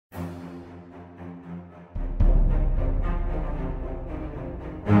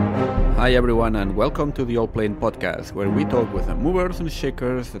Hi everyone and welcome to the Allplane Podcast, where we talk with the movers and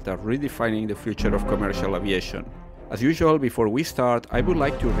shakers that are redefining the future of commercial aviation. As usual, before we start, I would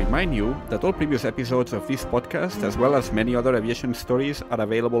like to remind you that all previous episodes of this podcast, as well as many other aviation stories, are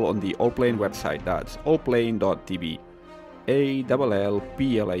available on the Allplane website. That's Allplane.tv. Allplane.tv.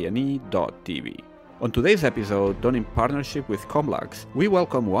 On today's episode, done in partnership with Comlux, we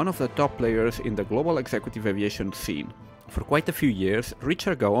welcome one of the top players in the global executive aviation scene. For quite a few years,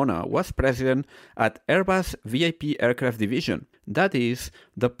 Richard Gaona was president at Airbus VIP Aircraft division. That is,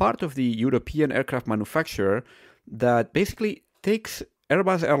 the part of the European aircraft manufacturer that basically takes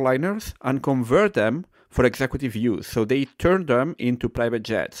Airbus airliners and convert them for executive use. So they turn them into private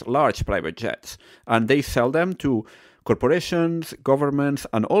jets, large private jets, and they sell them to corporations, governments,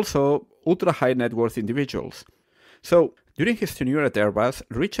 and also ultra-high net worth individuals. So during his tenure at Airbus,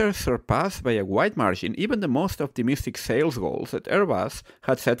 Richard surpassed by a wide margin even the most optimistic sales goals that Airbus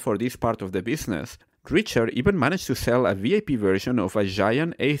had set for this part of the business. Richard even managed to sell a VIP version of a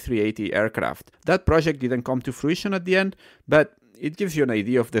giant A380 aircraft. That project didn't come to fruition at the end, but it gives you an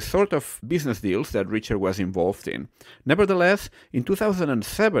idea of the sort of business deals that Richard was involved in. Nevertheless, in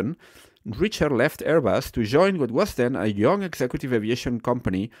 2007, Richard left Airbus to join what was then a young executive aviation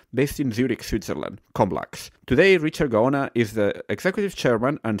company based in Zurich, Switzerland, Comlux. Today, Richard Gaona is the executive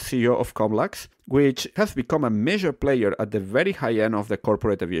chairman and CEO of Comlux, which has become a major player at the very high end of the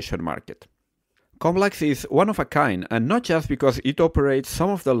corporate aviation market. Comlux is one of a kind, and not just because it operates some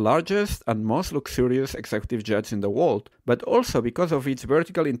of the largest and most luxurious executive jets in the world, but also because of its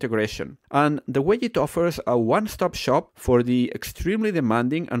vertical integration and the way it offers a one-stop shop for the extremely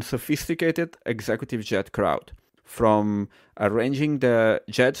demanding and sophisticated executive jet crowd. From arranging the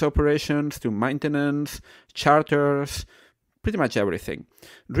jet's operations to maintenance, charters, pretty much everything.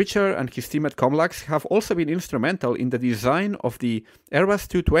 Richard and his team at Comlux have also been instrumental in the design of the Airbus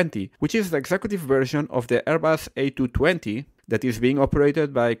TwoTwenty, which is the executive version of the Airbus A220 that is being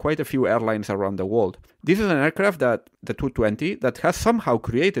operated by quite a few airlines around the world. This is an aircraft the TwoTwenty, that has somehow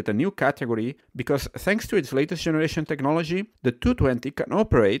created a new category because thanks to its latest generation technology, the TwoTwenty can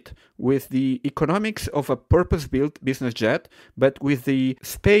operate with the economics of a purpose-built business jet, but with the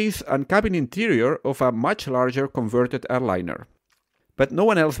space and cabin interior of a much larger converted airliner. But no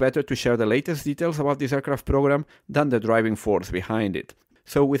one else better to share the latest details about this aircraft program than the driving force behind it.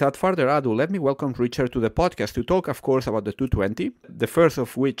 So without further ado, let me welcome Richard to the podcast to talk, of course, about the TwoTwenty, the first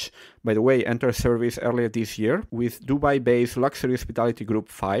of which, by the way, entered service earlier this year with Dubai-based luxury hospitality group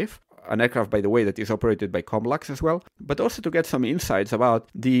 5, an aircraft, by the way, that is operated by Comlux as well, but also to get some insights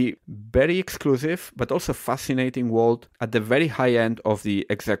about the very exclusive but also fascinating world at the very high end of the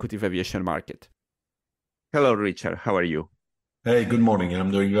executive aviation market. Hello, Richard. How are you? Hey, good morning.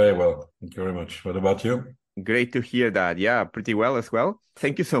 I'm doing very well. Thank you very much. What about you? Great to hear that. Yeah, pretty well as well.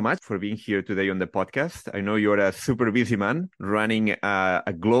 Thank you so much for being here today on the podcast. I know you're a super busy man running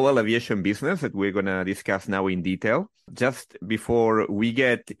a global aviation business that we're going to discuss now in detail. Just before we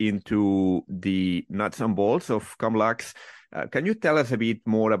get into the nuts and bolts of Comlux, can you tell us a bit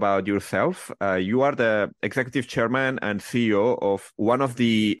more about yourself? You are the executive chairman and CEO of one of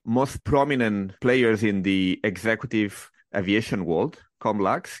the most prominent players in the executive aviation world,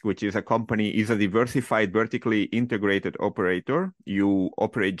 Comlux, which is a diversified, vertically integrated operator. You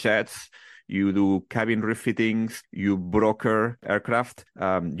operate jets, you do cabin refittings, you broker aircraft,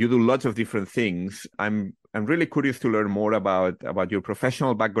 you do lots of different things. I'm really curious to learn more about your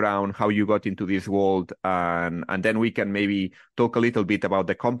professional background, how you got into this world, and then we can maybe talk a little bit about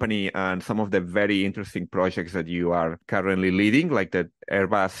the company and some of the very interesting projects that you are currently leading, like the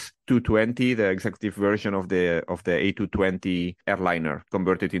Airbus TwoTwenty, the executive version of the A220 airliner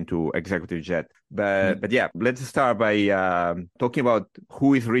converted into executive jet. But yeah, let's start by talking about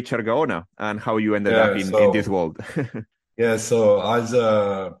who is Richard Gaona and how you ended up in this world. Yeah, so as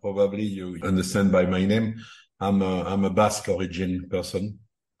probably you understand by my name, I'm a Basque origin person.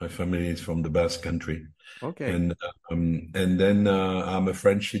 My family is from the Basque country. Okay. And then I'm a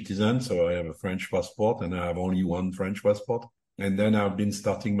French citizen, so I have a French passport, and I have only one French passport. And then I've been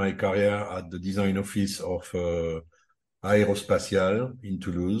starting my career at the design office of Aérospatiale in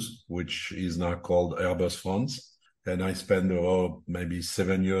Toulouse, which is now called Airbus France. And I spent maybe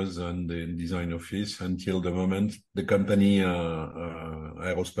 7 years in the design office until the moment the company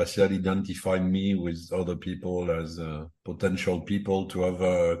Aérospatiale identified me with other people as potential people to have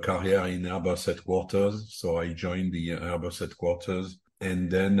a career in Airbus headquarters. So I joined the Airbus headquarters. And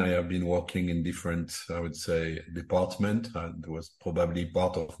then I have been working in different, I would say, departments. It was probably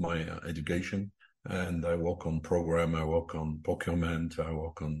part of my education. And I work on program, I work on procurement, I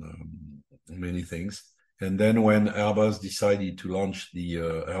work on many things. And then when Airbus decided to launch the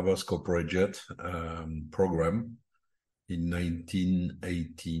Airbus corporate jet program in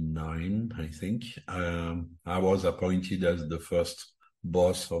 1989, I think, I was appointed as the first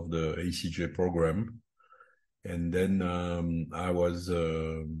boss of the ACJ program. And then I was,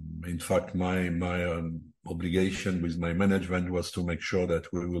 in fact, my obligation with my management was to make sure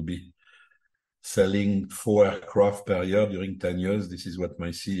that we will be selling 4 aircraft per year during 10 years. This is what my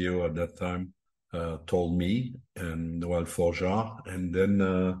CEO at that time told me, and Noël Forgeard. And then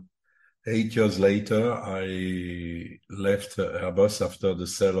 8 years later, I left Airbus after the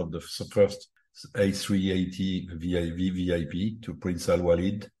sale of the first A380 VIP to Prince Al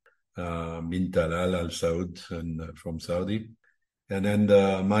Walid bin Talal Al Saud and from Saudi. And then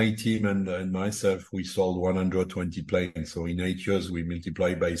my team and myself, we sold 120 planes. So in 8 years, we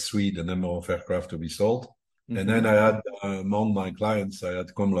multiplied by 3 the number of aircraft to be sold. Mm-hmm. And then I had, among my clients, I had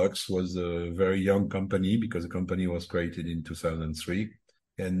Comlux, was a very young company because the company was created in 2003.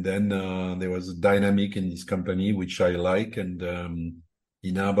 And then there was a dynamic in this company, which I like. And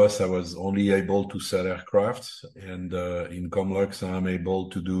in Airbus, I was only able to sell aircraft. And in Comlux, I'm able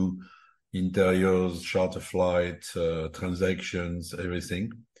to do interiors, charter flight, transactions,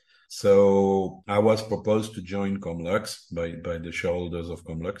 everything. So I was proposed to join Comlux by the shareholders of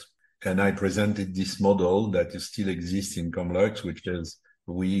Comlux. And I presented this model that still exists in Comlux, which is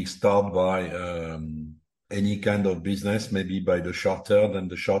we start by any kind of business, maybe by the charter. Then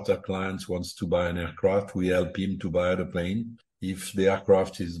the charter client wants to buy an aircraft. We help him to buy the plane. If the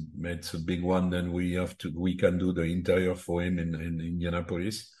aircraft it's a big one, then we can do the interior for him in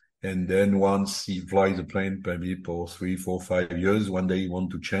Indianapolis. And then once he flies the plane, maybe for 3, 4, 5 years, one day he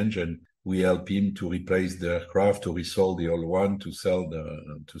wants to change, and we help him to replace the aircraft, to resell the old one, to sell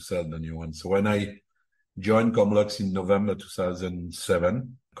the new one. So when I joined Comlux in November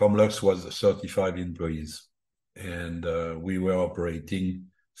 2007, Comlux was 35 employees, and we were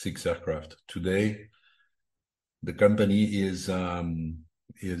operating 6 aircraft. Today, the company is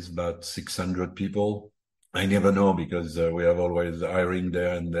about 600 people. I never know because we have always hiring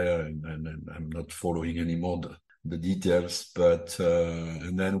there and there, and I'm not following anymore the details. But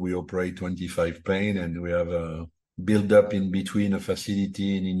and then we operate 25 planes, and we have a build up in between a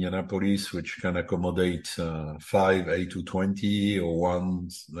facility in Indianapolis which can accommodate 5 A220 or 1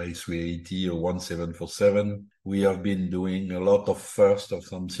 A380 or 1 747. We have been doing a lot of first of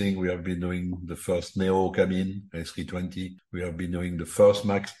something. We have been doing the first Neo cabin, A320. We have been doing the first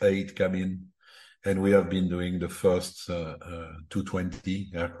MAX 8 cabin. And we have been doing the first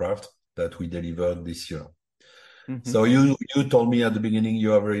TwoTwenty aircraft that we delivered this year. Mm-hmm. So you told me at the beginning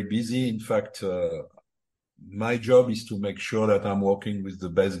you are very busy. In fact, my job is to make sure that I'm working with the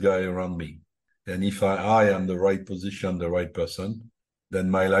best guy around me. And if I am the right position, the right person, then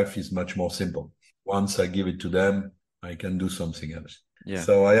my life is much more simple. Once I give it to them, I can do something else. Yeah.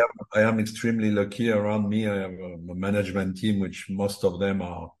 So I am extremely lucky around me. I have a management team, which most of them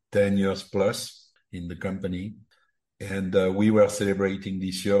are 10 years plus in the company. And we were celebrating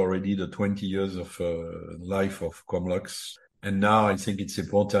this year already the 20 years of life of Comlux. And now I think it's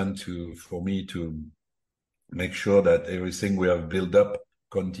important for me to make sure that everything we have built up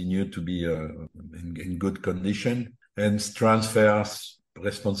continue to be in good condition and transfer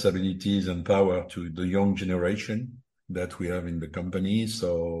responsibilities and power to the young generation that we have in the company.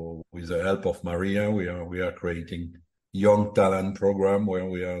 So with the help of Maria, we are creating young talent program where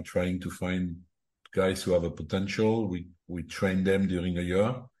we are trying to find guys who have a potential. We train them during a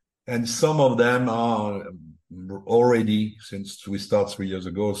year. And some of them are already, since we started 3 years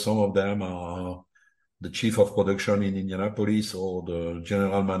ago, some of them are the chief of production in Indianapolis or the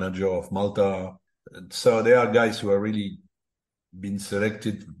general manager of Malta. So they are guys who are really been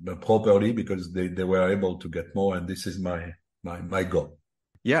selected properly because they were able to get more. And this is my goal.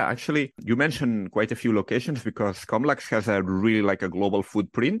 Yeah, actually, you mentioned quite a few locations because Comlux has a really like a global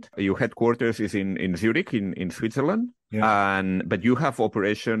footprint. Your headquarters is in Zurich, in Switzerland. Yeah. But you have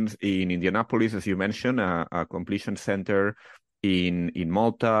operations in Indianapolis, as you mentioned, a completion center in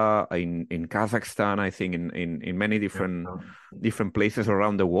Malta, in Kazakhstan, I think in many different places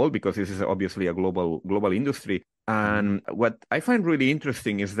around the world, because this is obviously a global industry. And what I find really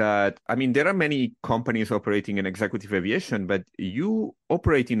interesting is that, I mean, there are many companies operating in executive aviation, but you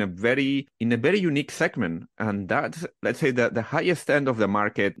operate in a very unique segment. And that's, let's say, the highest end of the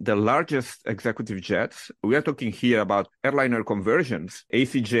market, the largest executive jets. We are talking here about airliner conversions,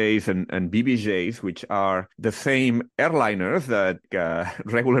 ACJs and BBJs, which are the same airliners that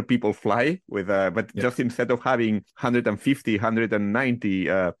regular people fly with, but just instead of having 150, 190,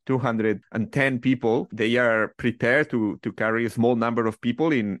 210 people, they are prepared to carry a small number of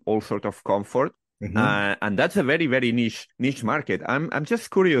people in all sort of comfort. And that's a very, very niche market. I'm just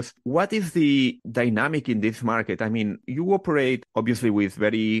curious, what is the dynamic in this market? I mean, you operate obviously with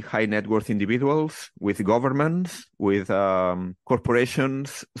very high net worth individuals, with governments, with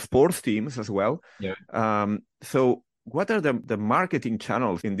corporations, sports teams as well. Yeah. So what are the marketing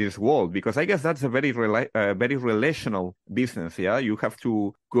channels in this world? Because I guess that's a very relational business. Yeah, you have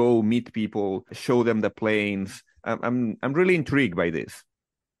to go meet people, show them the planes. I'm really intrigued by this.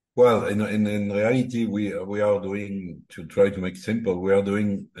 Well, in reality, we are doing, to try to make it simple, we are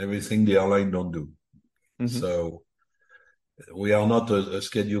doing everything the airline don't do. Mm-hmm. So we are not a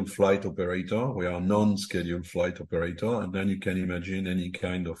scheduled flight operator. We are non-scheduled flight operator. And then you can imagine any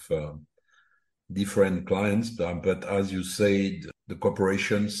kind of different clients. But as you said, the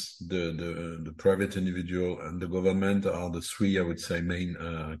corporations, the private individual, and the government are the three, I would say, main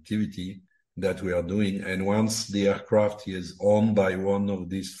activity that we are doing. And once the aircraft is owned by one of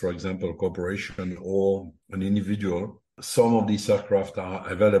these, for example, corporation or an individual, some of these aircraft are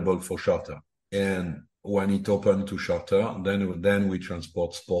available for charter. And when it open to charter, then we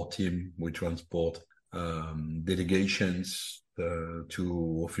transport sport team, we transport delegations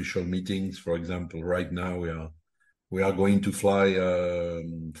to official meetings. For example, right now we are going to fly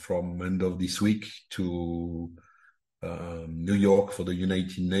from end of this week to New York for the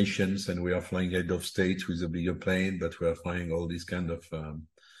United Nations, and we are flying head of state with a bigger plane, but we are flying all these kind of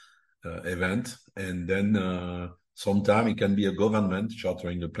event. And then sometime it can be a government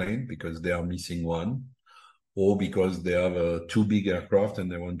chartering the plane because they are missing one, or because they have two big aircraft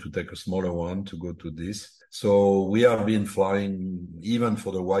and they want to take a smaller one to go to this. So we have been flying even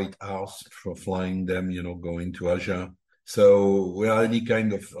for the White House, for flying them, going to Asia. So we are any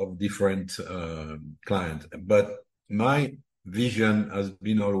kind of different client. But my vision has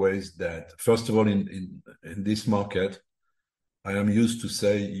been always that, first of all, in this market, I am used to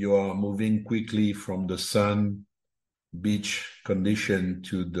say you are moving quickly from the sun, beach condition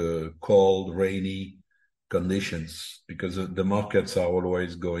to the cold, rainy conditions, because the markets are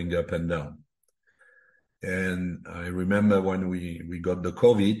always going up and down. And I remember when we got the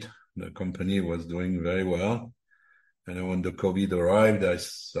COVID, the company was doing very well. And when the COVID arrived,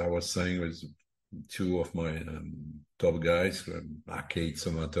 I was saying with two of my top guys, okay, it's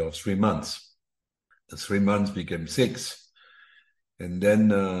a matter of 3 months. The 3 months became 6. And then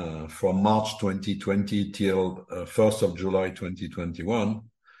from March 2020 till 1st of July 2021,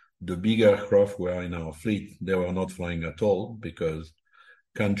 the big aircraft were in our fleet. They were not flying at all because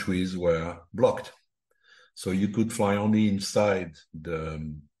countries were blocked. So you could fly only inside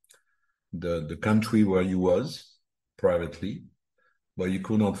the country where you was privately, but you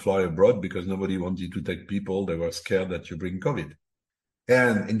could not fly abroad because nobody wanted to take people. They were scared that you bring COVID.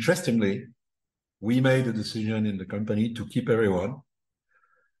 And interestingly, we made a decision in the company to keep everyone.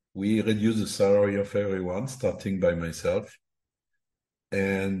 We reduced the salary of everyone, starting by myself.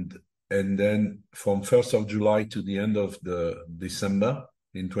 And then from 1st of July to the end of the December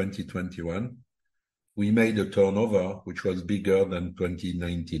in 2021, we made a turnover which was bigger than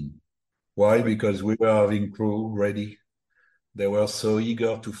 2019. Why? Because we were having crew ready. They were so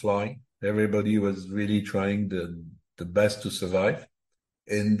eager to fly. Everybody was really trying the best to survive.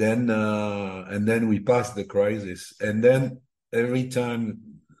 And then we passed the crisis. And then every time,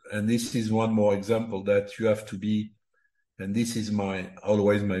 and this is one more example that you have to be, and this is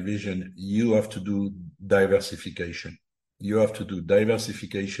always my vision, you have to do diversification. You have to do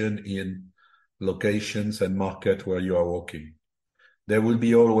diversification in locations and market where you are working. There will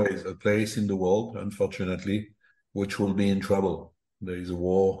be always a place in the world, unfortunately, which will be in trouble. There is a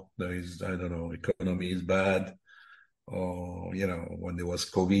war, there is, I don't know, economy is bad, or, when there was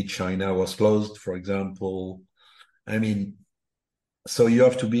COVID, China was closed, for example. I mean, so you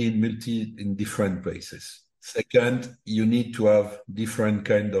have to be in different places. Second, you need to have different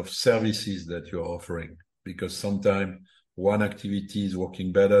kind of services that you're offering, because sometimes one activity is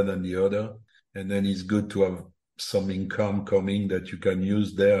working better than the other. And then it's good to have some income coming that you can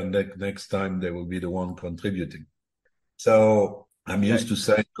use there, and next time they will be the one contributing. So I'm used to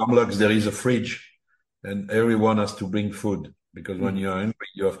saying, Comlux, there is a fridge and everyone has to bring food, because when you're hungry,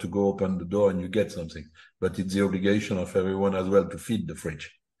 you have to go open the door and you get something. But it's the obligation of everyone as well to feed the fridge.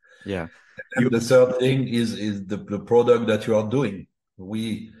 Yeah. And the third thing is the product that you are doing.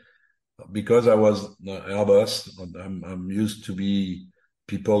 Because I was Airbus, I'm used to be,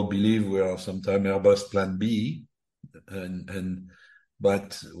 people believe we are sometimes Airbus Plan B,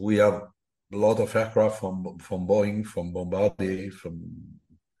 but we have a lot of aircraft from Boeing, from Bombardier,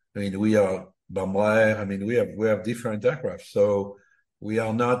 we are Bombardier. We have different aircraft. So we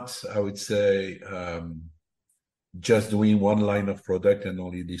are not, I would say, just doing one line of product and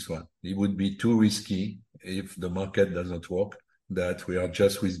only this one. It would be too risky if the market doesn't work, that we are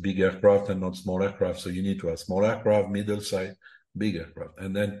just with big aircraft and not small aircraft. So you need to have small aircraft, middle size, big aircraft,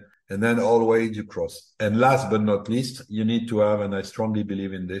 and then always you cross. And last but not least, you need to have, and I strongly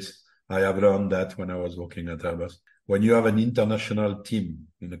believe in this, I have learned that when I was working at Airbus, when you have an international team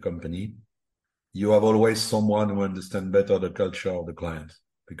in a company, you have always someone who understands better the culture of the client,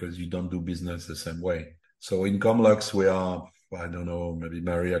 because you don't do business the same way. So in Comlux, we are, I don't know, maybe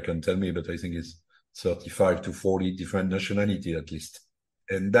Maria can tell me, but I think it's 35 to 40 different nationality at least.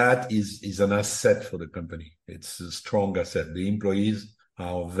 And that is an asset for the company. It's a strong asset. The employees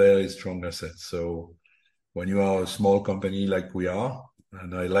are very strong assets. So when you are a small company like we are,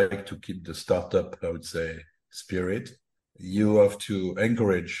 and I like to keep the startup, I would say, spirit, you have to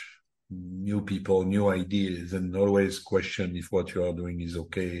encourage new people, new ideas, and always question if what you are doing is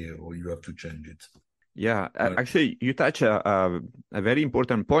okay or you have to change it. Yeah, actually, you touch a very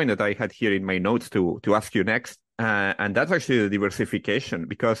important point that I had here in my notes to ask you next, and that's actually the diversification.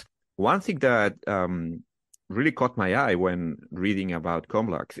 Because one thing that really caught my eye when reading about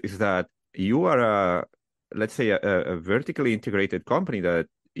Comlux is that you are let's say a vertically integrated company that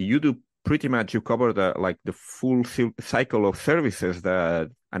you do pretty much, you cover the full cycle of services that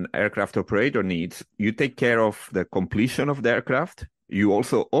an aircraft operator needs. You take care of the completion of the aircraft. You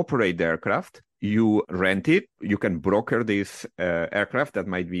also operate the aircraft. You rent it. You can broker this aircraft that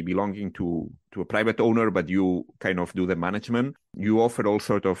might be belonging to a private owner, but you kind of do the management. You offer all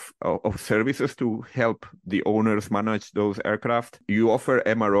sorts of services to help the owners manage those aircraft. You offer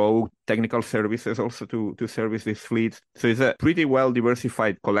MRO technical services also to service these fleets. So it's a pretty well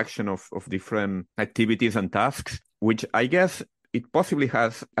diversified collection of different activities and tasks, which I guess it possibly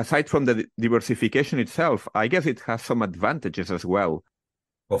has, aside from the diversification itself, I guess it has some advantages as well.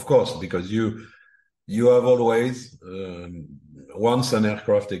 Of course, because you have always, once an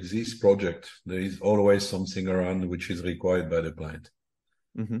aircraft exists project, there is always something around which is required by the client.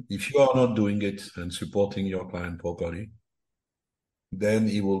 Mm-hmm. If you are not doing it and supporting your client properly, then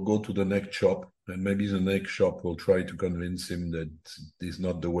he will go to the next shop, and maybe the next shop will try to convince him that this is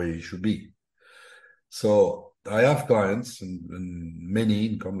not the way it should be. So I have clients, and many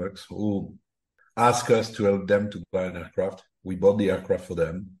in Comlux, who ask us to help them to buy an aircraft. We bought the aircraft for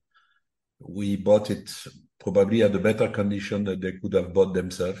them. We bought it probably at a better condition that they could have bought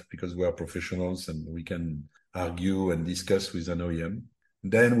themselves, because we are professionals and we can argue and discuss with an OEM.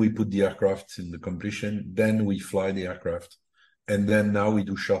 Then we put the aircraft in the completion. Then we fly the aircraft. And then now we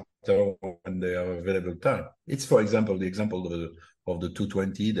do charter when they have available time. It's, for example, the example of the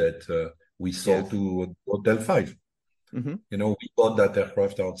TwoTwenty that we sold to Hotel 5. Mm-hmm. You know, we bought that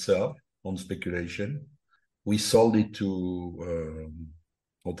aircraft ourselves on speculation. We sold it to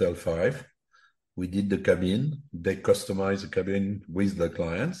Hotel 5. We did the cabin. They customized the cabin with the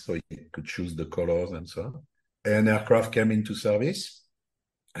client, so he could choose the colors and so on. And aircraft came into service.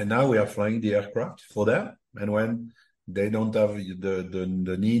 And now we are flying the aircraft for them. And when they don't have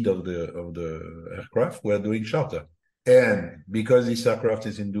the need of the aircraft, we're doing charter. And because this aircraft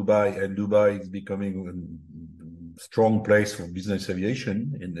is in Dubai, and Dubai is becoming a strong place for business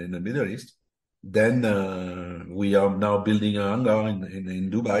aviation in the Middle East, then we are now building a hangar in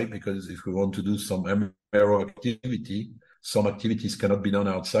Dubai, because if we want to do some MRO activity, some activities cannot be done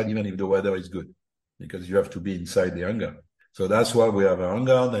outside, even if the weather is good, because you have to be inside the hangar. So that's why we have a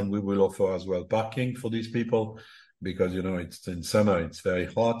hangar, and we will offer as well parking for these people, because, you know, it's in summer, it's very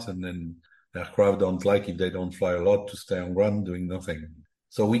hot, and then aircraft don't like, if they don't fly a lot, to stay on ground doing nothing.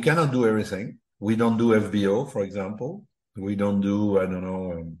 So we cannot do everything. We don't do FBO, for example. We don't do,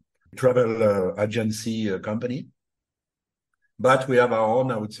 travel agency company. But we have our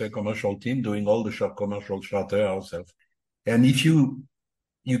own, I would say, commercial team doing all the commercial charter ourselves. And if you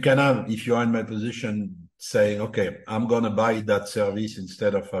can have, if you are in my position, saying, okay, I'm going to buy that service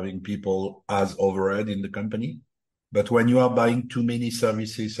instead of having people as overhead in the company. But when you are buying too many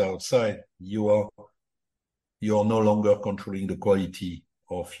services outside, you are no longer controlling the quality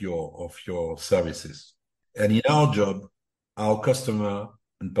of your services. And in our job, our customer,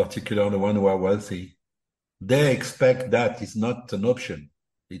 in particular the one who are wealthy, they expect that is not an option.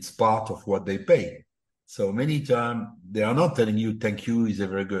 It's part of what they pay. So many times they are not telling you thank you is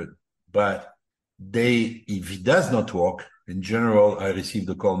very good, but if it does not work, in general, I receive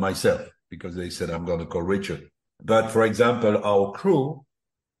the call myself, because they said I'm going to call Richard. But for example, our crew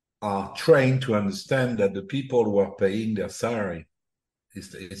are trained to understand that the people who are paying their salary,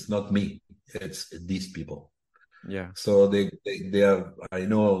 it's not me, it's these people. Yeah. So they have, I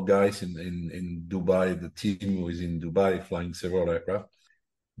know guys in Dubai, the team who is in Dubai flying several aircraft,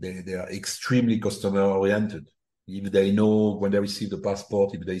 they are extremely customer oriented. if they know when they receive the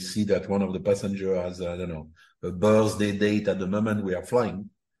passport, if they see that one of the passengers has, I don't know, a birthday date at the moment we are flying,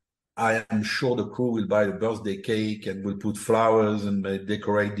 I am sure the crew will buy a birthday cake and will put flowers and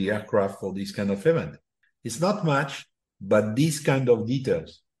decorate the aircraft for this kind of event. It's not much, but these kind of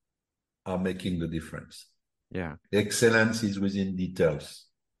details are making the difference. Yeah. Excellence is within details.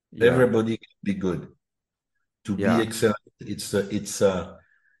 Yeah. Everybody can be good. To be excellent, it's a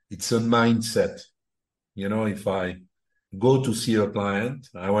mindset. You know, if I go to see a client,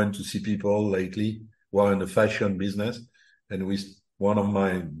 I went to see people lately who are in the fashion business, and with one of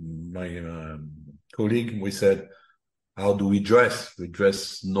my colleague, we said, how do we dress? We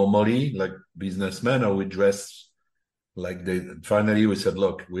dress normally like businessmen, or we dress like they. Finally, we said,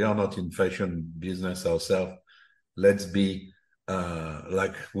 look, we are not in fashion business ourselves. Let's be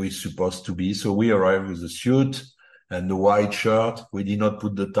like we're supposed to be. So we arrived with a suit and the white shirt. We did not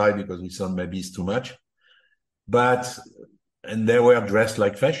put the tie because we thought maybe it's too much. And they were dressed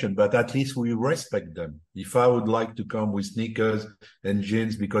like fashion, but at least we respect them. If I would like to come with sneakers and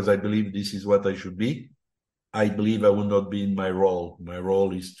jeans because I believe this is what I should be, I believe I will not be in my role. My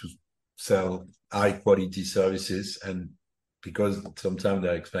role is to sell high quality services, and because sometimes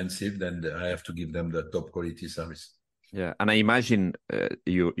they're expensive, then I have to give them the top quality service. Yeah, and I imagine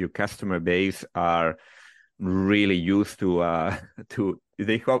your customer base are really used to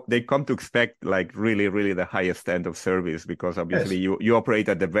they come to expect like really the highest end of service, because obviously you operate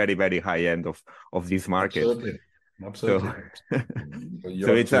at the very high end of this market. Absolutely.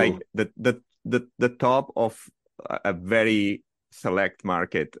 So it's like the top of a very select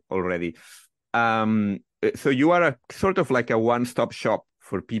market already. So you are a sort of like a one-stop shop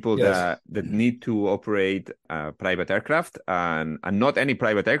for people that need to operate private aircraft, and not any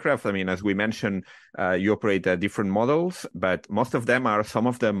private aircraft. I mean, as we mentioned, you operate different models, but most of them are some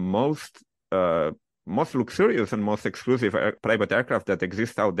of the most luxurious and most exclusive private aircraft that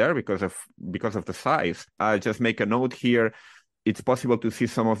exist out there because of the size. I'll just make a note here. It's possible to see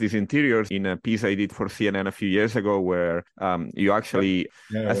some of these interiors in a piece I did for CNN a few years ago, where you actually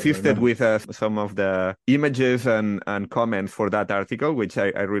assisted with some of the images and comments for that article, which I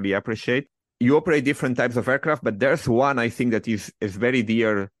really appreciate. You operate different types of aircraft, but there's one I think that is very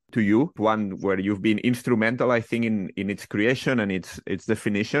dear to you, one where you've been instrumental, I think, in its creation and its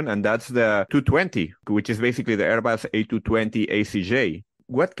definition, and that's the TwoTwenty, which is basically the Airbus A220 ACJ.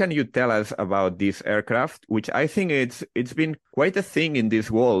 What can you tell us about this aircraft, which I think it's been quite a thing in this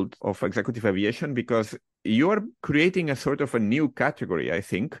world of executive aviation, because you are creating a sort of a new category, I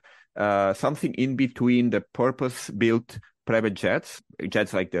think, something in between the purpose-built private jets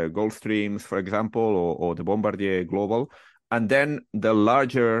like the Gulfstreams, for example, or the Bombardier Global, and then the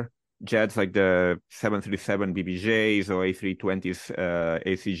larger jets like the 737 BBJs or A320s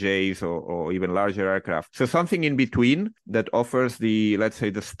ACJs or even larger aircraft. So something in between that offers let's say,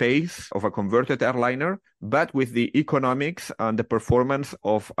 the space of a converted airliner, but with the economics and the performance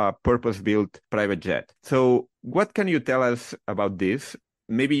of a purpose-built private jet. So what can you tell us about this?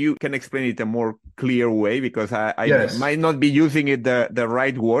 Maybe you can explain it a more clear way, because I might not be using it the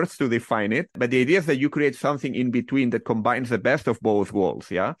right words to define it. But the idea is that you create something in between that combines the best of both worlds,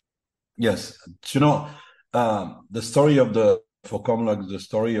 yeah? Yes. You know, the story for Comlux, the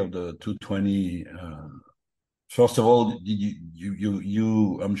story of the TwoTwenty, first of all,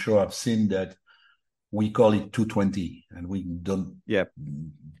 you I'm sure have seen that we call it TwoTwenty, and we don't. Yeah.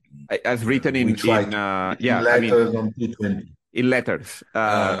 As written in letters on TwoTwenty. In letters,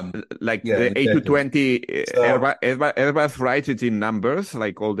 like the A220, Airbus writes it in numbers,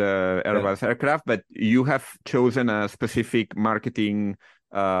 like all the Airbus aircraft, but you have chosen a specific marketing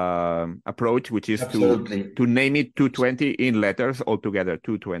approach, which is to name it TwoTwenty in letters altogether,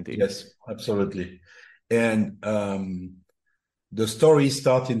 TwoTwenty. Yes, absolutely. And the story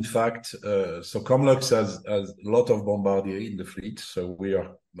starts, in fact, so Comlux has a lot of Bombardier in the fleet, so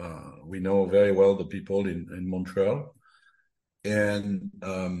we know very well the people in Montreal. And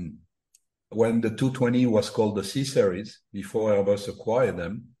when the TwoTwenty was called the C series, before Airbus acquired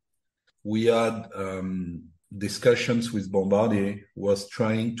them, we had discussions with Bombardier, was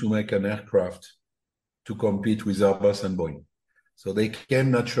trying to make an aircraft to compete with Airbus and Boeing. So they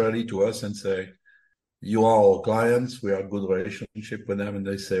came naturally to us and say, you are our clients, we have a good relationship with them. And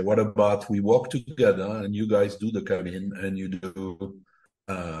they say, what about we work together and you guys do the cabin and you do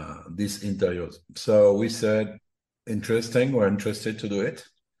these interiors? So we said, interesting, we're interested to do it,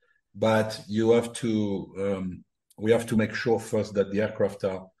 but we have to make sure first that the aircraft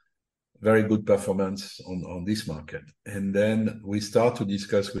are very good performance on this market. And then we start to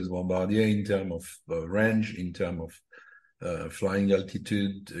discuss with Bombardier in terms of range, in terms of flying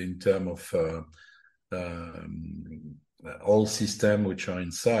altitude, in terms of all systems which are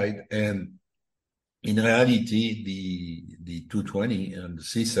inside. And in reality, the 220 and the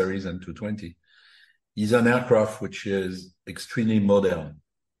C series and 220 is an aircraft which is extremely modern,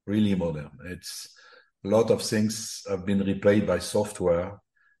 really modern. It's a lot of things have been replaced by software.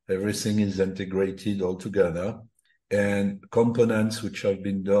 Everything is integrated all together. And components which have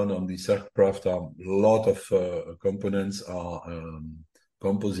been done on this aircraft are a lot of components are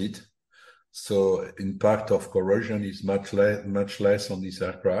composite. So impact of corrosion is much less on this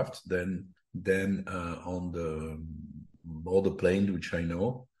aircraft than on the other plane, which I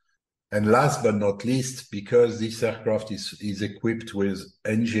know. And last but not least, because this aircraft is equipped with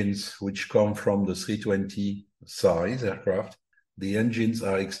engines which come from the 320 size aircraft, the engines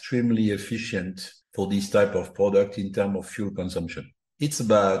are extremely efficient for this type of product in terms of fuel consumption. It's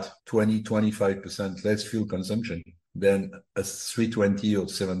about 20-25% less fuel consumption than a 320 or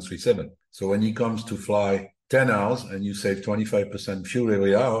 737. So when it comes to fly 10 hours and you save 25% fuel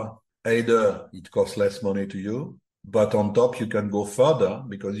every hour, either it costs less money to you, but on top you can go further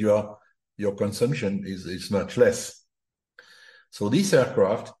because your consumption is much less. So this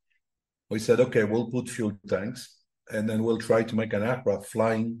aircraft, we said, okay, we'll put fuel tanks and then we'll try to make an aircraft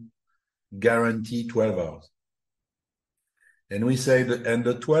flying guaranteed 12 hours. And we say that, and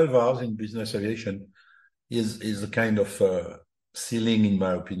the 12 hours in business aviation is a kind of ceiling, in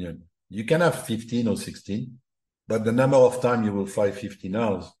my opinion. You can have 15 or 16, but the number of time you will fly 15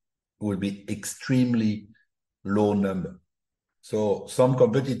 hours will be extremely low number. So some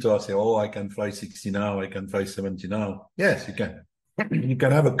competitors say, oh, I can fly 16 hours, I can fly 17 hours. Yes, you can. You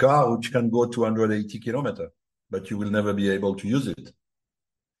can have a car which can go 280 kilometers, but you will never be able to use it.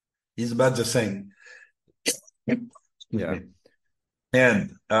 It's about the same. Yeah.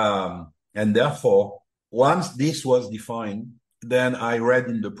 And therefore, once this was defined, then I read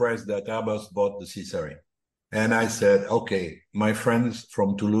in the press that Airbus bought the C series. And I said, okay, my friends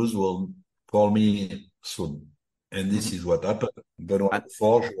from Toulouse will call me soon. And this is what happened. Benoit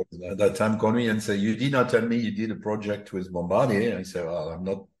Forge at that time called me and said, you did not tell me you did a project with Bombardier. I said, well, I'm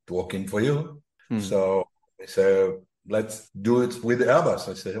not working for you. So I said, let's do it with Airbus.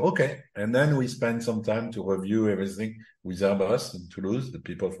 I said, okay. And then we spent some time to review everything with Airbus in Toulouse, the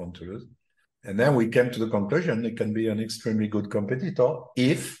people from Toulouse. And then we came to the conclusion it can be an extremely good competitor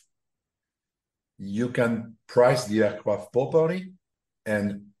if you can price the aircraft properly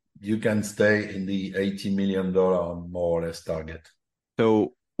and you can stay in the $80 million more or less target.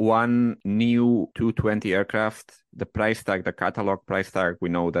 So one new 220 aircraft, the price tag, the catalog price tag, we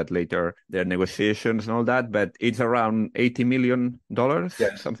know that later there are negotiations and all that, but it's around $80 million,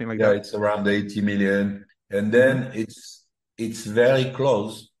 yes. Something like that? Yeah, it's around 80 million. And then it's very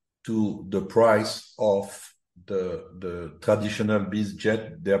close to the price of the traditional biz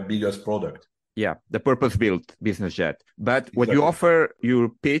jet, their biggest product. Yeah, the purpose-built business jet. But Exactly. What you offer, your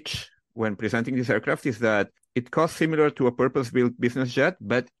pitch when presenting this aircraft is that it costs similar to a purpose-built business jet,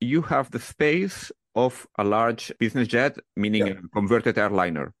 but you have the space of a large business jet, meaning a converted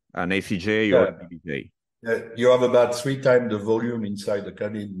airliner, an ACJ or a BBJ. You have about 3 times the volume inside the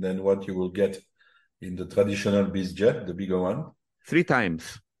cabin than what you will get in the traditional biz jet, the bigger one. 3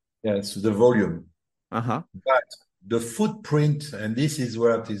 times? Yes, the volume. Uh-huh. But the footprint, and this is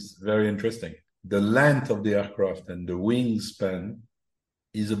where it is very interesting, the length of the aircraft and the wingspan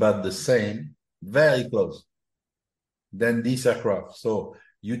is about the same, very close, than this aircraft. So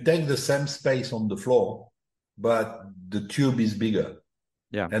you take the same space on the floor, but the tube is bigger.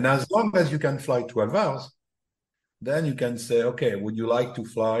 Yeah. And as long as you can fly 12 hours, then you can say, okay, would you like to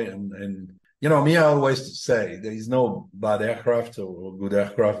fly? And you know, me, I always say there is no bad aircraft or good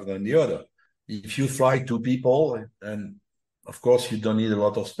aircraft than the other. If you fly 2 people, and of course you don't need a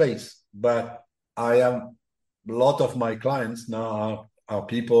lot of space, but a lot of my clients now are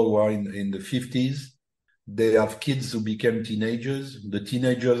people who are in the 50s. They have kids who became teenagers. The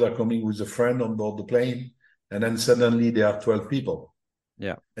teenagers are coming with a friend on board the plane, and then suddenly they are 12 people.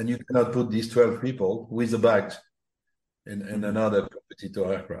 Yeah. And you cannot put these 12 people with a bag in another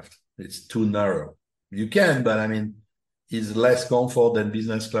competitor aircraft. It's too narrow. You can, but I mean, it's less comfort than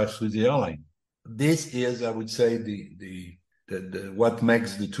business class with the airline. This is, I would say, the what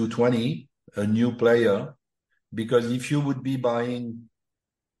makes the 220 a new player, because if you would be buying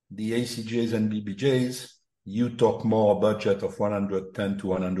the ACJs and BBJs, you talk more budget of 110 to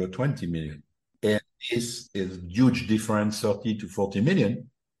 120 million. And this is huge difference, 30 to 40 million.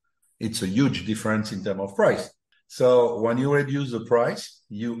 It's a huge difference in terms of price. So when you reduce the price,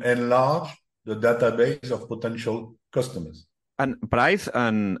 you enlarge the database of potential customers. And price,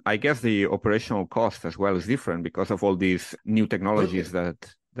 and I guess the operational cost as well is different because of all these new technologies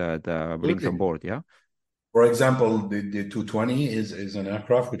that brings on board, yeah? For example, the 220 is an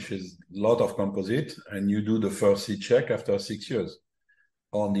aircraft which is a lot of composite, and you do the first C check after 6 years.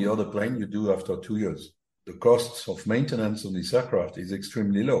 On the other plane, you do after 2 years. The costs of maintenance of this aircraft is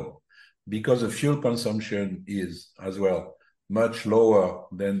extremely low because the fuel consumption is as well much lower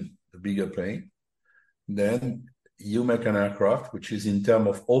than the bigger plane. Then you make an aircraft which is in terms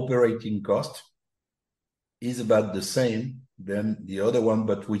of operating cost is about the same than the other one,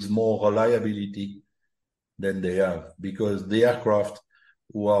 but with more reliability than they have, because the aircraft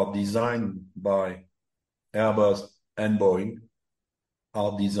who are designed by Airbus and Boeing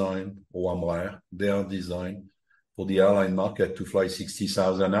are designed, or Embraer, they are designed for the airline market to fly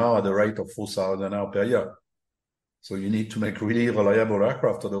 60,000 an hour at the rate of 4,000 an hour per year. So you need to make really reliable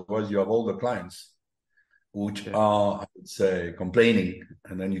aircraft, otherwise you have all the clients which are, I would say, complaining,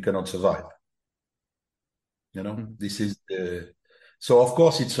 and then you cannot survive. This is so of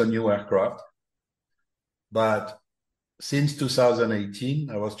course it's a new aircraft, but since 2018,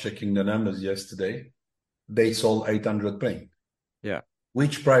 I was checking the numbers yesterday, they sold 800 planes. Yeah.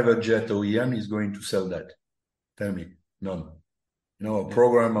 Which private jet OEM is going to sell that? Tell me. None. A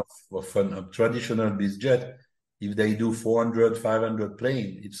program of a traditional biz jet, if they do 400, 500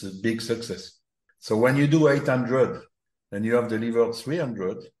 planes, it's a big success. So when you do 800 and you have delivered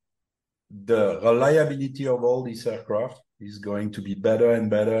 300, the reliability of all these aircraft is going to be better and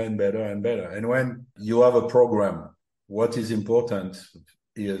better and better and better. And when you have a program, what is important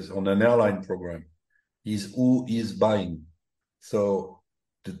is on an airline program is who is buying. So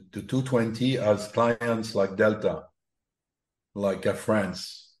the 220 has clients like Delta, like Air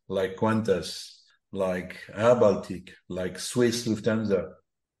France, like Qantas, like Air Baltic, like Swiss Lufthansa.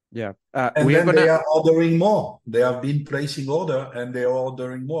 Yeah. They are ordering more. They have been placing order and they are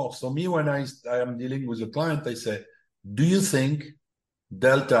ordering more. So me, when I am dealing with a client, I say, do you think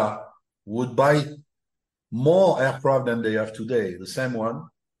Delta would buy more aircraft than they have today, the same one,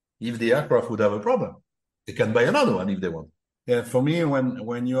 if the aircraft would have a problem? They can buy another one if they want. Yeah, for me,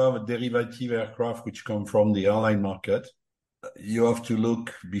 when you have a derivative aircraft which come from the airline market, you have to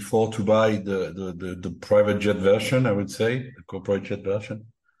look before to buy the private jet version, I would say, the corporate jet version.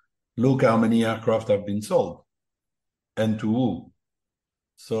 Look how many aircraft have been sold and to who.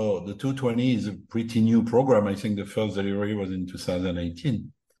 So the 220 is a pretty new program. I think the first delivery was in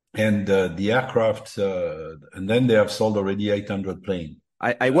 2018. And the aircraft, and then they have sold already 800 planes.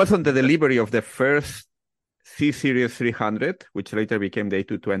 I was on the delivery of the first C-Series 300, which later became the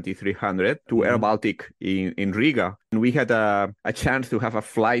A220-300, to Air Baltic in Riga. And we had a chance to have a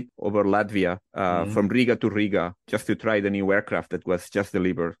flight over Latvia from Riga to Riga just to try the new aircraft that was just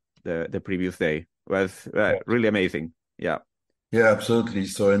delivered the previous day. It was really amazing. Yeah. Yeah, absolutely.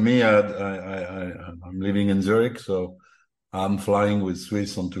 So, and me, I'm living in Zurich, so I'm flying with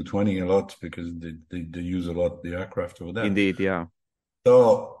Swiss on 220 a lot because they use a lot the aircraft over there. Indeed, yeah.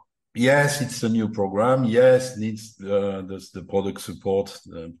 So, yes, it's a new program. Yes, needs the product support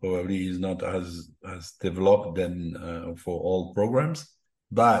probably is not as developed than for all programs.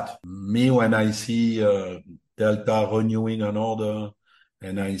 But me, when I see Delta renewing an order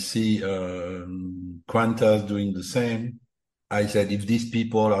and I see Qantas doing the same, I said, if these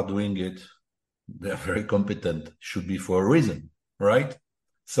people are doing it, they're very competent. Should be for a reason, right?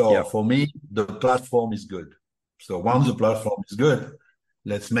 So for me, the platform is good. So once the platform is good,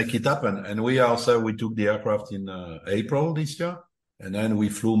 let's make it happen. And we took the aircraft in April this year. And then we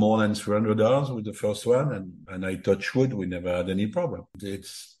flew more than 300 hours with the first one. And I touch wood, we never had any problem.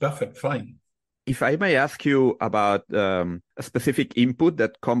 It's perfect, fine. If I may ask you about a specific input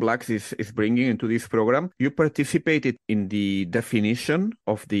that Comlux is bringing into this program, you participated in the definition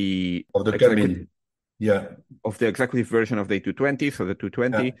of the cabin, of the executive version of the A220, so the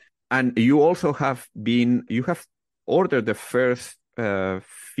 220, and you also have ordered the first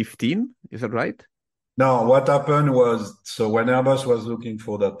 15. Is that right? No, what happened was, so when Airbus was looking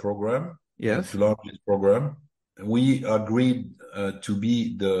for that program, to launch this program, we agreed to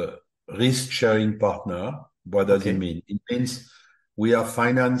be the risk-sharing partner. What does it mean? It means we are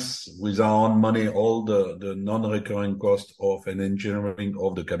financed with our own money all the non-recurring cost of an engineering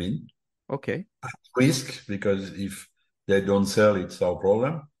of the cabin. Okay. At risk, because if they don't sell, it's our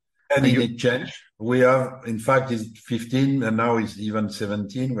problem. And in exchange, we have, in fact, it's 15, and now it's even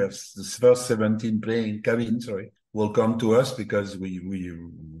 17. We have the first 17 plane cabin, will come to us because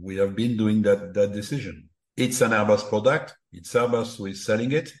we have been doing that decision. It's an Airbus product. It's Airbus who is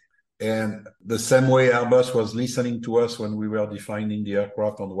selling it. And the same way Airbus was listening to us when we were defining the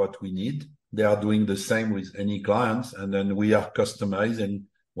aircraft on what we need, they are doing the same with any clients. And then we are customizing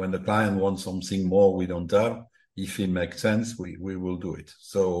when the client wants something more we don't have. if it makes sense, we will do it.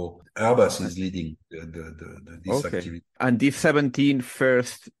 So Airbus is leading this Okay. activity. And these 17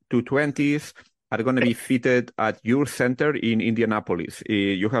 first 220s are going to be fitted at your center in Indianapolis.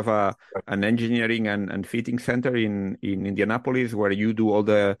 You have an engineering and fitting center in Indianapolis where you do all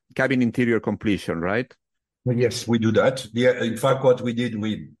the cabin interior completion, right? Yes, we do that. Yeah, in fact, what we did,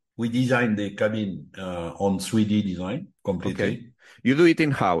 we designed the cabin on 3D design completely. Okay. You do it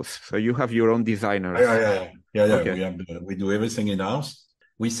in-house, so you have your own designers. Yeah. Okay. We do everything in-house.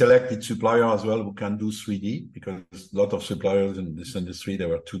 We selected supplier as well who can do 3D because a lot of suppliers in this industry, they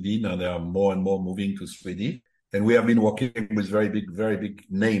were 2D. Now they are more and more moving to 3D. And we have been working with very big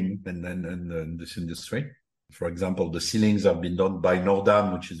name in this industry. For example, the ceilings have been done by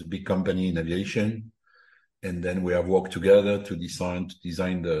Nordam, which is a big company in aviation. And then we have worked together to design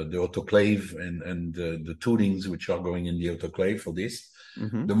the autoclave and the toolings which are going in the autoclave for this.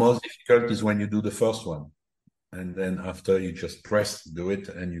 Mm-hmm. The most difficult is when you do the first one. And then after you just do it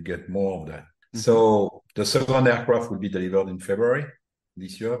and you get more of that. Mm-hmm. So the second aircraft will be delivered in February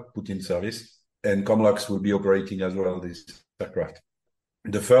this year, put in service. And Comlux will be operating as well this aircraft.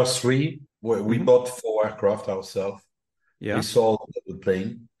 The first three, we bought 4 aircraft ourselves. Yeah. We sold the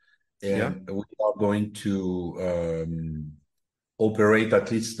plane. And we are going to operate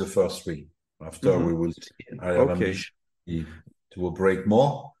at least the first 3. After we will see. I have ambition to operate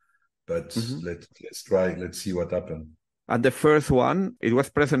more, but let's try. Let's see what happens. And the first one, it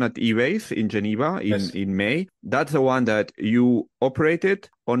was present at eBase in Geneva in May. That's the one that you operated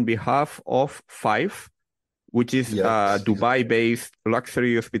on behalf of 5, which is a Dubai-based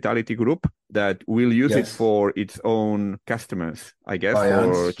luxury hospitality group that will use it for its own customers, I guess,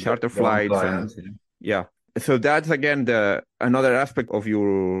 for charter flights. So that's, again, another aspect of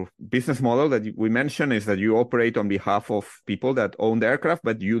your business model that we mentioned is that you operate on behalf of people that own the aircraft,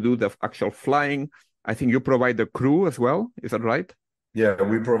 but you do the actual flying. I think you provide the crew as well. Is that right? Yeah,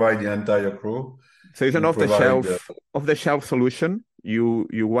 we provide the entire crew. So it's an off-the-shelf solution. You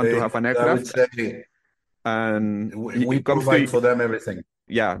want to have an aircraft. And we provide for them everything.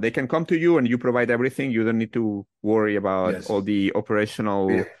 Yeah, they can come to you and you provide everything. You don't need to worry about all the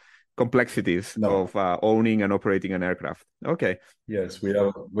operational complexities of owning and operating an aircraft. Okay. Yes, we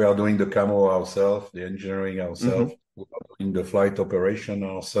are doing the camo ourselves, the engineering ourselves. We are doing the flight operation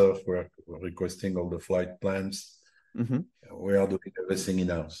ourselves. We're requesting all the flight plans. We are doing everything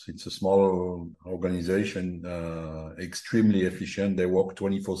in-house. It's a small organization, extremely efficient. They work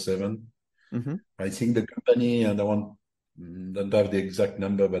 24/7. I think the company, and don't have the exact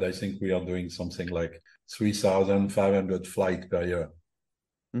number, but I think we are doing something like 3,500 flights per year.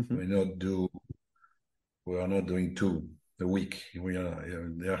 We are not doing 2 a week.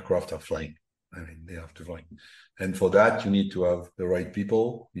 The aircraft are flying. I mean, they have to fly. And for that, you need to have the right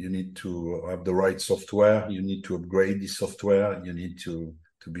people. You need to have the right software. You need to upgrade the software. You need to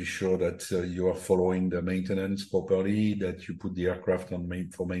be sure that you are following the maintenance properly, that you put the aircraft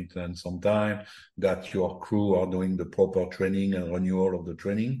for maintenance on time, that your crew are doing the proper training and renewal of the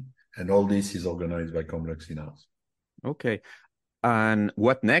training. And all this is organized by Comlux in-house. Okay. And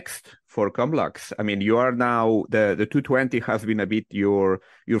what next for Comlux? I mean, you are now, the 220 has been a bit your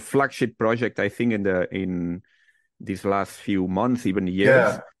flagship project, I think, in these last few months, even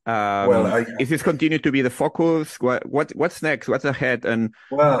years. Is this continue to be the focus? What's next? What's ahead?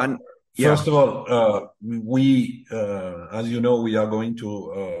 First of all, we, as you know, we are going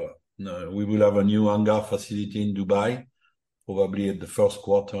to, we will have a new hangar facility in Dubai, probably at the first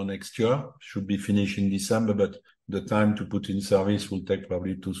quarter next year. Should be finished in December, but the time to put in service will take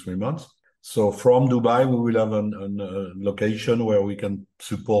probably 2-3 months. So from Dubai, we will have a location where we can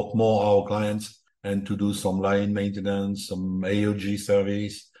support more our clients and to do some line maintenance, some AOG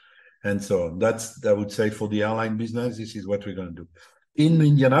service, and so on. That's, I would say, for the airline business, this is what we're going to do. In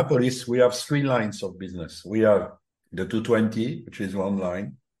Indianapolis, we have 3 lines of business. We have the 220, which is one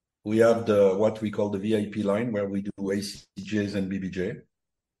line. We have what we call the VIP line, where we do ACJs and BBJ.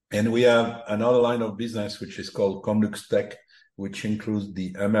 And we have another line of business, which is called Comlux Tech, which includes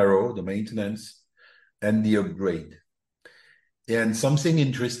the MRO, the maintenance, and the upgrade. And something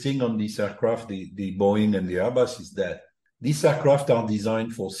interesting on this aircraft, the Boeing and the Airbus, is that these aircraft are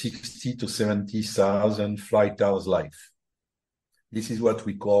designed for 60 to 70,000 flight hours life. This is what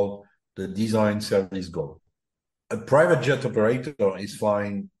we call the design service goal. A private jet operator is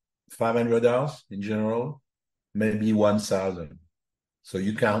flying 500 hours in general, maybe 1,000. So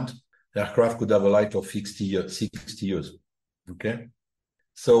you count, the aircraft could have a life of 60 years. Okay?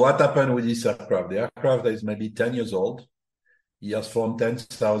 So what happened with this aircraft? The aircraft is maybe 10 years old. He has flown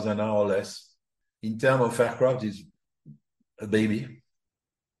 10,000 hours or less. In terms of aircraft, is a baby.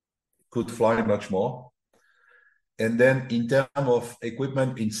 Could fly much more. And then in terms of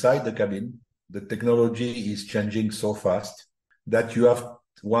equipment inside the cabin, the technology is changing so fast that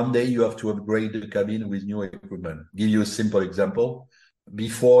one day you have to upgrade the cabin with new equipment. Give you a simple example.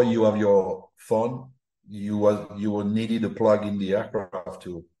 Before you have your phone, you will needed a plug in the aircraft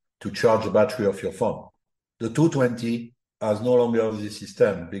to charge the battery of your phone. The 220 has no longer this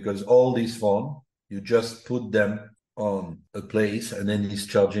system because all these phones, you just put them on a place and then it's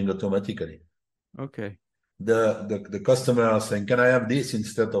charging automatically. Okay. The customer are saying, can I have this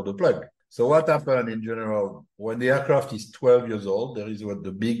instead of the plug? So what happened in general, when the aircraft is 12 years old, there is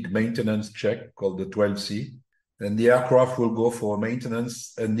the big maintenance check called the 12C. And the aircraft will go for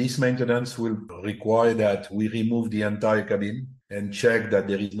maintenance. And this maintenance will require that we remove the entire cabin and check that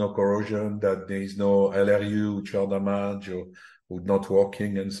there is no corrosion, that there is no LRU which are damaged or not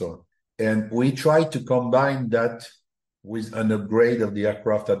working and so on. And we try to combine that with an upgrade of the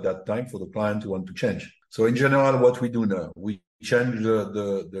aircraft at that time for the client who want to change. So in general, what we do now, we change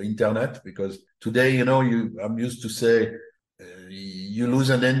the internet because today, I'm used to say, you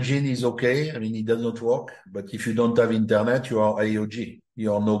lose an engine is okay. I mean, it does not work. But if you don't have internet, you are AOG.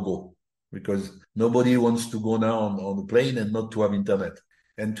 You are no-go because nobody wants to go now on the plane and not to have internet.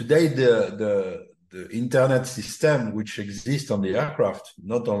 And today, the internet system which exists on the aircraft,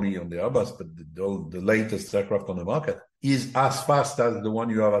 not only on the Airbus, but the latest aircraft on the market, is as fast as the one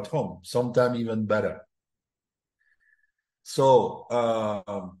you have at home, sometimes even better. So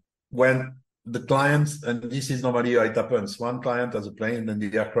when the clients, and this is normally how it happens, one client has a plane and then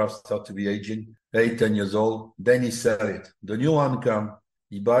the aircraft starts to be aging, 8-10 years old, then he sells it. The new one comes,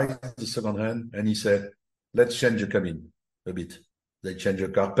 he buys the second hand and he said, let's change the cabin a bit. They change the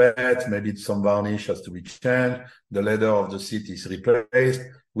carpet, maybe some varnish has to be changed, the leather of the seat is replaced,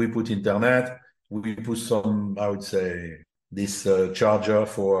 we put internet, we put some, I would say, this charger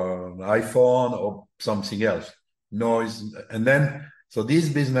for iPhone or something else. Noise, and then so this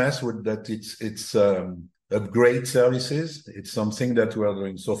business with that it's upgrade services. It's something that we are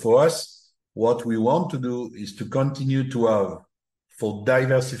doing. So for us, what we want to do is to continue to have, for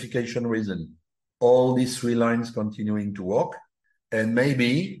diversification reason, all these three lines continuing to work, and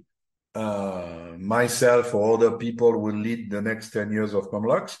maybe myself or other people will lead the next 10 years of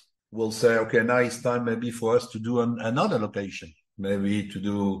Comlux. We'll say, okay, now it's time maybe for us to do another location, maybe to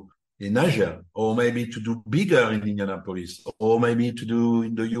do in Asia, or maybe to do bigger in Indianapolis, or maybe to do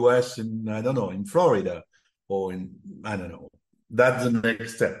in the US, in Florida, or I don't know. That's the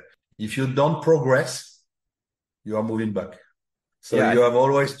next step. If you don't progress, you are moving back. So you have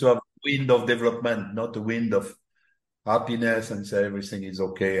always to have a wind of development, not a wind of happiness and say everything is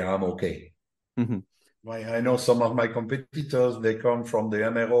okay, I'm okay. Mm-hmm. I know some of my competitors, they come from the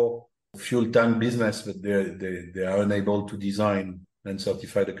MRO fuel tank business, but they are unable to design and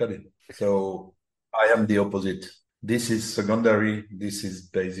certify the cabin. So I am the opposite. This is secondary. This is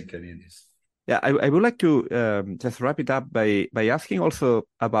basically this. Yeah, I would like to just wrap it up by asking also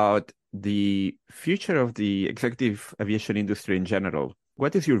about the future of the executive aviation industry in general.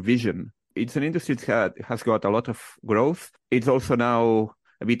 What is your vision? It's an industry that has got a lot of growth. It's also now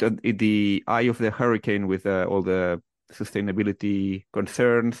a bit in the eye of the hurricane with all the sustainability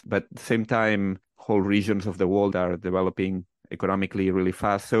concerns, but at the same time, whole regions of the world are developing economically really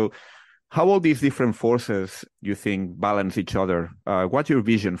fast. So how all these different forces, you think, balance each other? What's your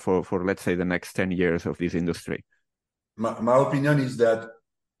vision for, let's say, the next 10 years of this industry? My opinion is that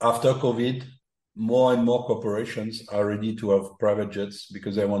after COVID, more and more corporations are ready to have private jets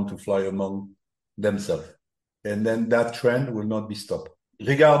because they want to fly among themselves. And then that trend will not be stopped.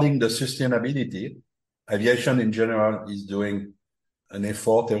 Regarding the sustainability, aviation in general is doing an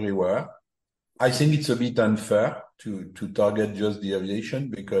effort everywhere. I think it's a bit unfair to target just the aviation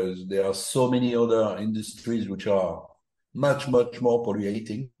because there are so many other industries which are much, much more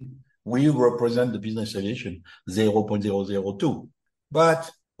polluting. We represent the business aviation 0.002,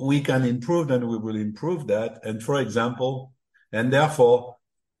 but we can improve and we will improve that. And for example, and therefore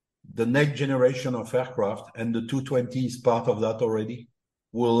the next generation of aircraft, and the 220 is part of that already,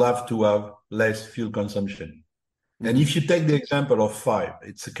 will have to have less fuel consumption. And if you take the example of Five,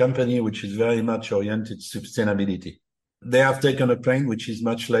 it's a company which is very much oriented to sustainability. They have taken a plane which is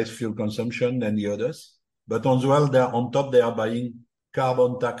much less fuel consumption than the others, but as well, they are buying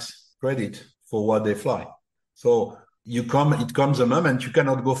carbon tax credit for what they fly. So it comes a moment you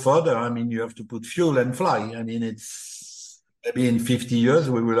cannot go further. I mean, you have to put fuel and fly. I mean, it's maybe in 50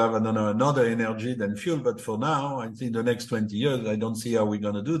 years we will have another energy than fuel, but for now, I think the next 20 years, I don't see how we're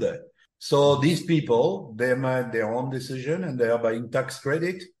going to do that. So these people, they make their own decision and they are buying tax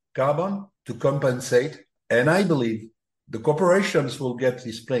credit, carbon, to compensate. And I believe the corporations will get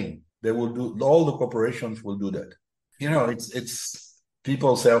this plane. All the corporations will do that. it's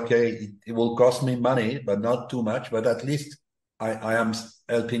people say, okay, it will cost me money, but not too much. But at least I am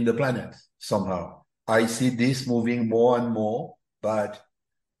helping the planet somehow. I see this moving more and more, but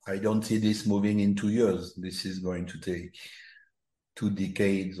I don't see this moving in 2 years. This is going to take 2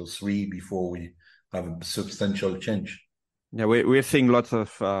 decades or 3 before we have a substantial change. Yeah, we're seeing lots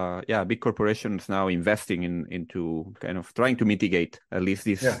of big corporations now investing into kind of trying to mitigate at least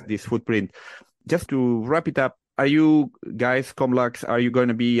this footprint. Just to wrap it up, are you guys, Comlux, are you going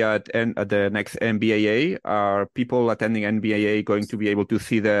to be at the next NBAA? Are people attending NBAA going to be able to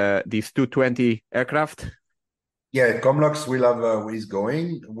see these TwoTwenty aircraft? Yeah, Comlux will have is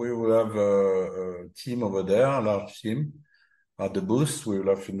going. We will have a team over there, a large team at the booth. We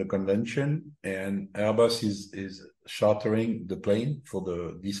will have in the convention, and Airbus is chartering the plane for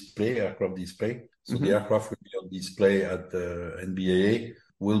the aircraft display. So the aircraft will be on display at the NBAA.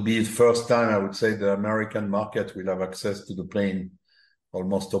 Will be the first time, I would say, the American market will have access to the plane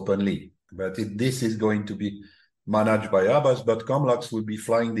almost openly. But this is going to be managed by Airbus, but Comlux will be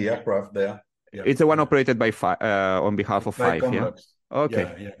flying the aircraft there. Yeah. It's the one operated by on behalf of Five, Comlux. Yeah?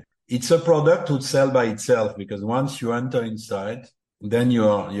 Okay. Yeah. It's a product to sell by itself, because once you enter inside, then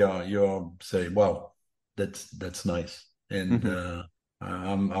you're say, wow, that's nice. And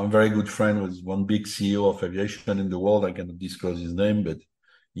I'm very good friend with one big CEO of aviation in the world. I cannot disclose his name, but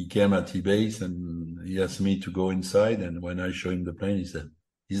he came at eBase and he asked me to go inside. And when I showed him the plane, he said,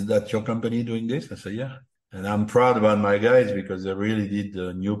 "Is that your company doing this?" I said, "Yeah." And I'm proud about my guys because they really did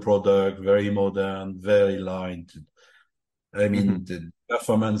a new product, very modern, very light. I mean, the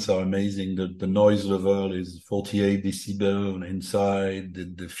performance are amazing. The noise level is 48 decibel inside.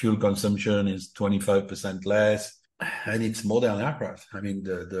 The fuel consumption is 25% less. And it's modern aircraft. I mean,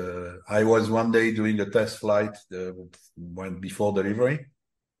 I was one day doing a test flight before delivery.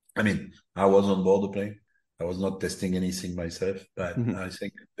 I mean, I was on board the plane. I was not testing anything myself, but I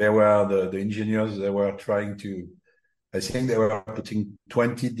think they were the engineers. They were trying to. I think they were putting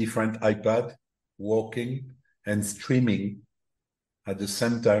 20 different iPads working and streaming at the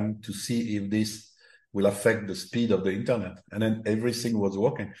same time to see if this will affect the speed of the internet. And then everything was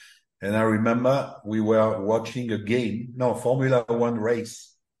working. And I remember we were watching a Formula One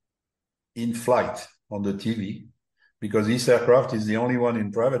race in flight on the TV, because this aircraft is the only one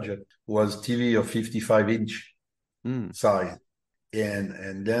in private jet who has TV of 55-inch size.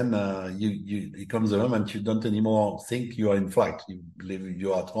 And then it comes a moment you don't anymore think you are in flight.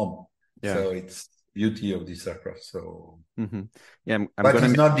 You are at home. Yeah. So it's beauty of this aircraft. So, yeah, but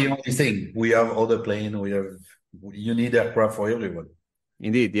it's not the only thing. We have other plane. You need aircraft for everyone.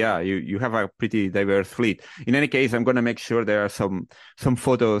 Indeed, yeah, you have a pretty diverse fleet. In any case, I'm going to make sure there are some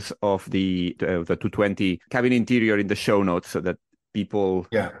photos of the TwoTwenty cabin interior in the show notes so that people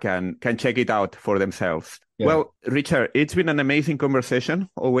can check it out for themselves. Yeah. Well, Richard, it's been an amazing conversation.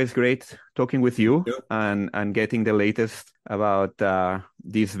 Always great talking with you and getting the latest about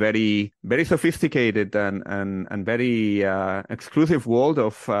this very, very sophisticated and very exclusive world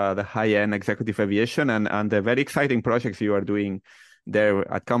of the high-end executive aviation and the very exciting projects you are doing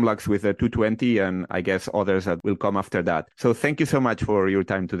there at Comlux with the TwoTwenty, and I guess others that will come after that. So thank you so much for your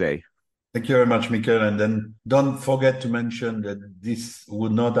time today. Thank you very much, Michael. And then don't forget to mention that this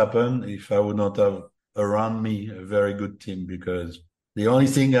would not happen if I would not have around me a very good team, because the only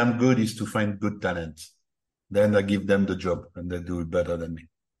thing I'm good is to find good talent. Then I give them the job and they do it better than me.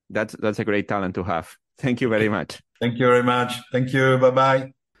 That's a great talent to have. Thank you very much. Thank you very much. Thank you.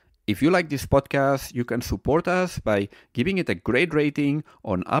 Bye-bye. If you like this podcast, you can support us by giving it a great rating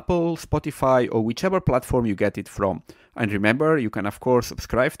on Apple, Spotify, or whichever platform you get it from. And remember, you can, of course,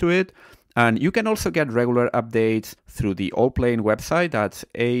 subscribe to it. And you can also get regular updates through the Allplane website. That's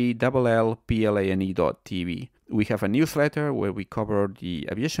Allplane.tv. We have a newsletter where we cover the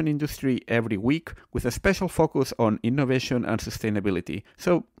aviation industry every week with a special focus on innovation and sustainability.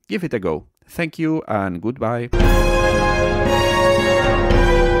 So give it a go. Thank you and goodbye.